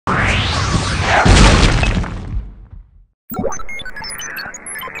What's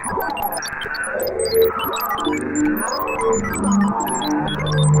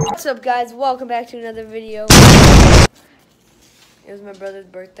up, guys? Welcome back to another video. It was my brother's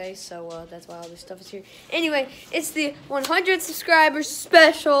birthday, so that's why all this stuff is here. Anyway, it's the 100 subscribers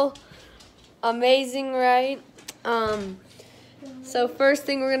special. Amazing, right? So first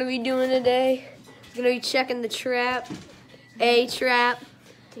thing we're gonna be doing today, we're gonna be checking the trap. A trap,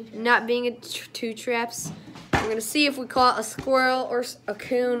 not being two traps. We're gonna see if we caught a squirrel or a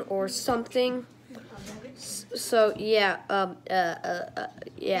coon or something. So yeah,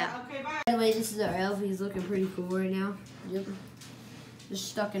 yeah. By the way, this is our elf. He's looking pretty cool right now. Yep. Just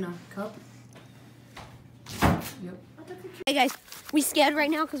stuck in a cup. Yep. Hey guys, we scared right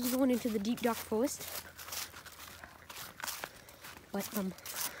now because we're going into the deep dark forest. But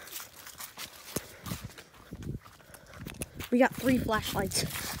we got 3 flashlights.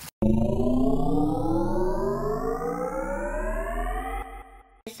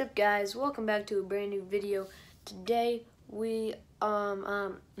 What's up, guys? Welcome back to a brand new video. Today we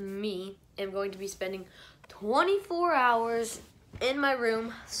me am going to be spending 24 hours in my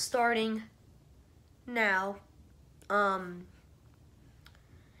room starting now. Yeah,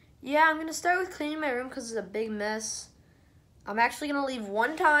 I'm gonna start with cleaning my room because it's a big mess. I'm actually gonna leave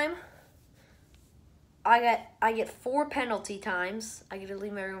one time. I get 4 penalty times. I get to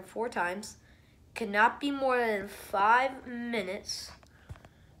leave my room 4 times. Cannot be more than 5 minutes.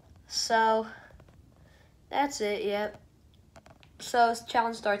 So that's it. Yep. So this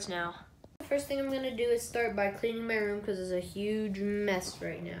challenge starts now. The first thing I'm gonna do is start by cleaning my room because it's a huge mess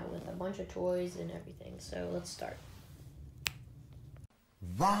right now with a bunch of toys and everything. So let's start.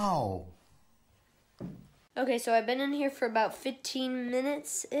 Wow. Okay, so I've been in here for about 15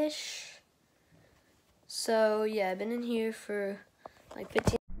 minutes-ish. So, yeah, I've been in here for like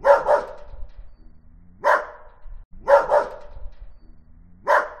 15.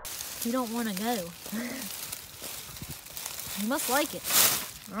 You don't want to go. You must like it.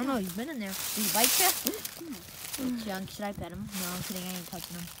 I don't know, you've been in there. Do you like it? Junk, should I pet him? No, I'm kidding, I ain't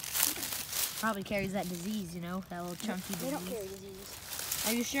touching him. Probably carries that disease, you know, that little chunky disease. They don't carry diseases.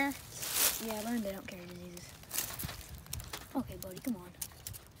 Are you sure? Yeah, I learned they don't carry diseases. Okay, buddy, come on.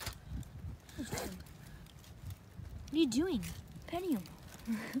 What are you doing? Petting him.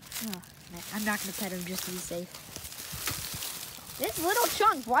 Oh, I'm not going to pet him just to be safe. This little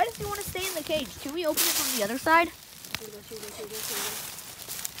chunk, why does he want to stay in the cage? Can we open it from the other side?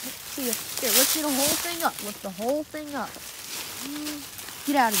 Here, lift the whole thing up. Lift the whole thing up.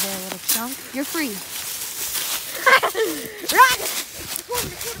 Get out of there, little chunk. You're free. Run!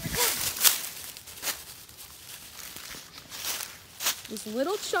 Record. This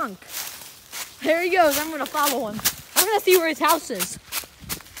little chunk. There he goes. I'm going to follow him. I'm going to see where his house is.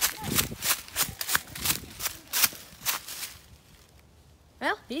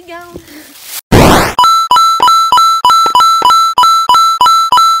 Well, he's gone.